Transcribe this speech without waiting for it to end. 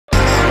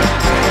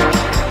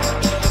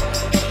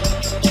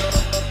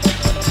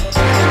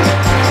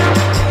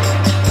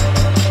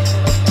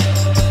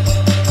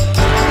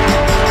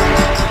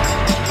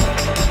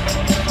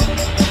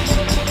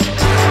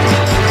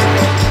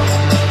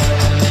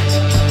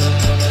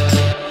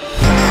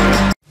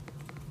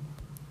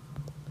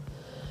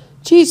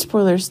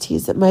Spoilers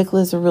tease that Michael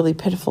is a really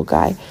pitiful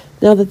guy,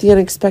 now that the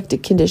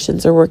unexpected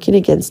conditions are working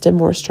against him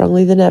more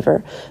strongly than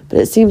ever, but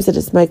it seems that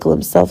as Michael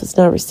himself is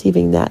now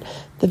receiving that,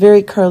 the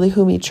very Carly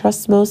whom he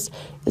trusts most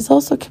is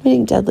also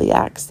committing deadly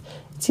acts.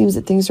 It seems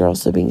that things are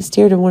also being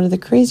steered in one of the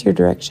crazier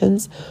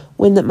directions,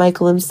 when that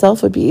Michael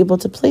himself would be able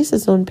to place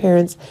his own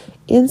parents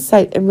in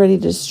sight and ready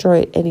to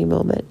destroy at any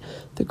moment.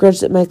 The grudge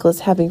that Michael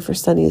is having for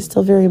Sonny is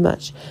still very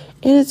much,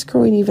 and it's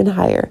growing even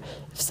higher,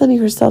 if Sonny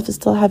herself is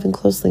still having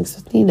close links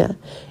with Nina.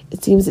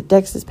 It seems that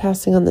Dex is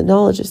passing on the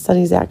knowledge of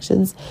Sonny's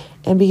actions,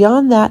 and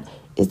beyond that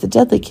is the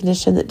deadly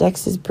condition that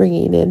Dex is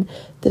bringing in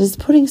that is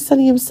putting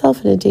Sonny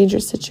himself in a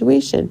dangerous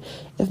situation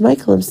if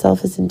Michael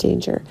himself is in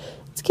danger.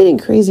 It's getting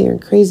crazier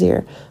and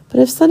crazier, but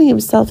if Sonny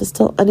himself is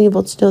still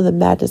unable to know the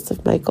madness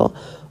of Michael,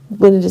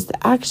 when it is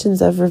the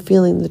actions of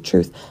revealing the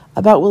truth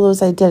about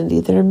Willow's identity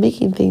that are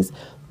making things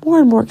more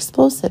and more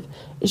explosive,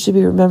 it should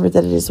be remembered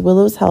that it is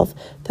Willow's health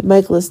that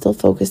Michael is still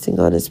focusing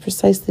on as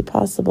precisely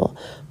possible.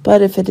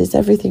 But if it is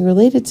everything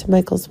related to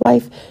Michael's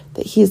wife,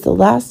 that he is the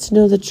last to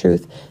know the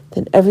truth,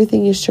 then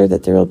everything is sure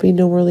that there will be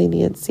no more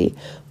leniency.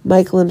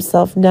 Michael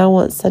himself now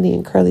wants Sonny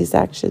and Carly's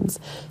actions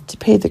to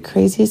pay the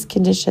craziest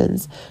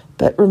conditions.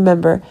 But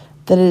remember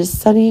that it is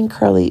Sonny and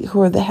Carly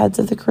who are the heads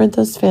of the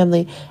Corinthos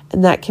family,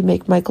 and that can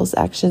make Michael's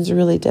actions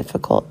really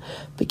difficult.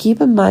 But keep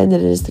in mind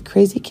that it is the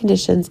crazy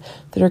conditions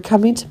that are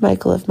coming to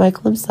Michael if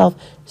Michael himself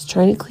is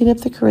trying to clean up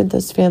the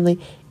Corinthos family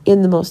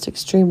in the most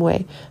extreme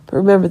way. But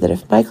remember that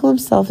if Michael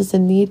himself is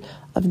in need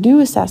of new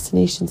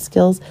assassination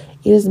skills,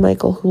 it is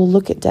Michael who will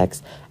look at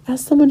Dex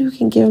as someone who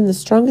can give him the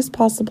strongest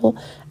possible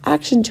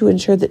action to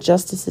ensure that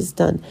justice is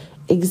done.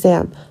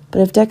 Exam.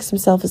 But if Dex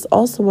himself is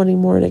also wanting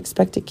more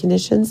unexpected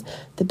conditions,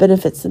 the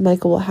benefits that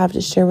Michael will have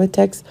to share with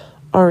Dex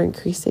are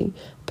increasing.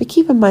 But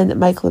keep in mind that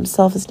Michael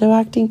himself is now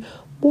acting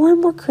more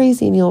and more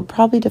crazy, and he will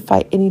probably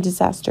defy any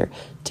disaster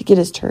to get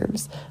his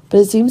terms. But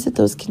it seems that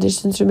those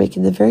conditions are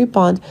making the very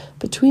bond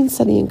between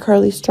Sonny and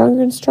Carly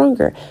stronger and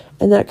stronger,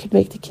 and that could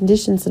make the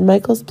conditions in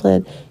Michael's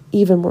plan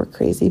even more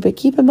crazy. But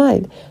keep in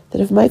mind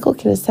that if Michael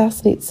can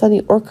assassinate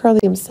Sonny or Carly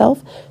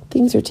himself,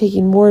 things are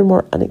taking more and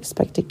more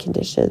unexpected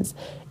conditions.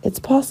 It's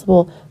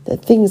possible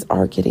that things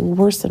are getting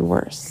worse and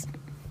worse.